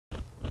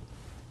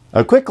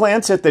A quick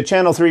glance at the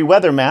Channel 3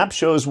 weather map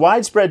shows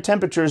widespread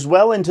temperatures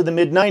well into the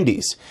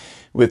mid-90s,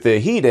 with the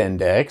heat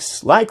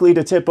index likely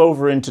to tip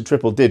over into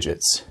triple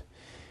digits.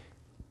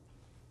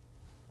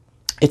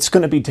 It's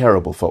going to be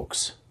terrible,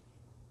 folks.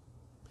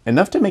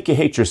 Enough to make you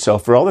hate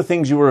yourself for all the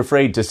things you were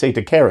afraid to say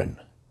to Karen.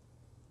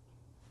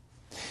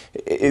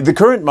 The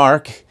current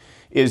mark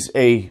is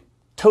a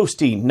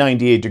toasty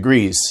 98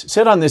 degrees,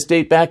 set on this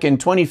date back in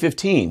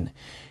 2015,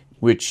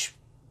 which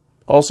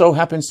also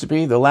happens to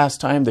be the last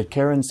time that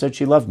Karen said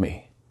she loved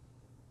me.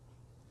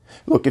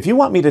 Look, if you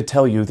want me to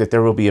tell you that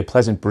there will be a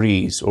pleasant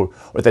breeze, or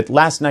that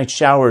last night's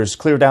showers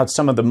cleared out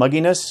some of the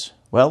mugginess,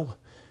 well,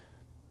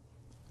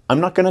 I'm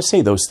not going to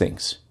say those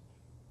things.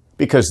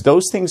 Because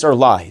those things are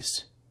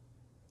lies.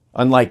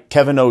 Unlike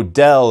Kevin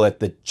O'Dell at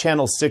the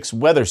Channel 6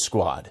 Weather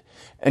Squad,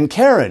 and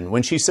Karen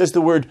when she says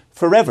the word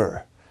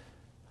forever.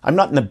 I'm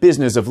not in the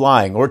business of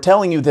lying or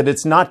telling you that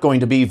it's not going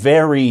to be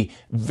very,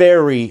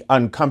 very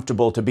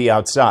uncomfortable to be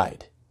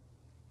outside.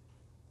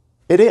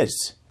 It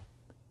is.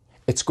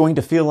 It's going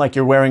to feel like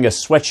you're wearing a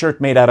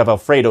sweatshirt made out of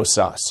Alfredo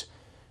sauce.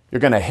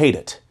 You're going to hate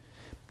it.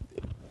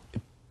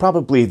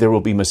 Probably there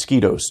will be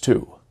mosquitoes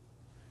too.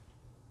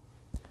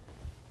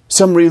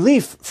 Some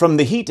relief from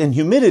the heat and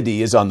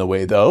humidity is on the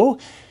way, though,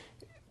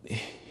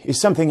 is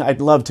something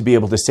I'd love to be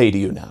able to say to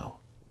you now.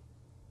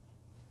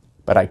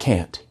 But I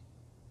can't.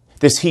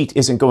 This heat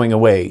isn't going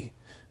away,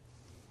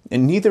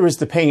 and neither is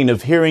the pain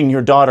of hearing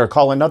your daughter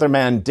call another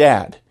man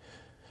dad,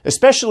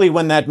 especially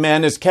when that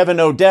man is Kevin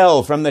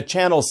O'Dell from the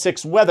Channel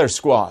 6 Weather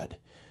Squad.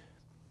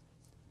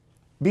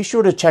 Be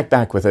sure to check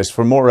back with us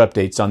for more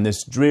updates on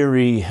this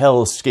dreary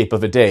hellscape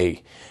of a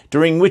day,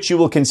 during which you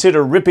will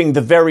consider ripping the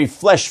very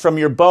flesh from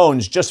your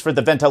bones just for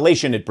the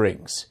ventilation it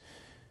brings.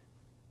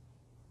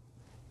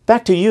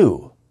 Back to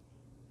you,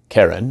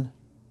 Karen.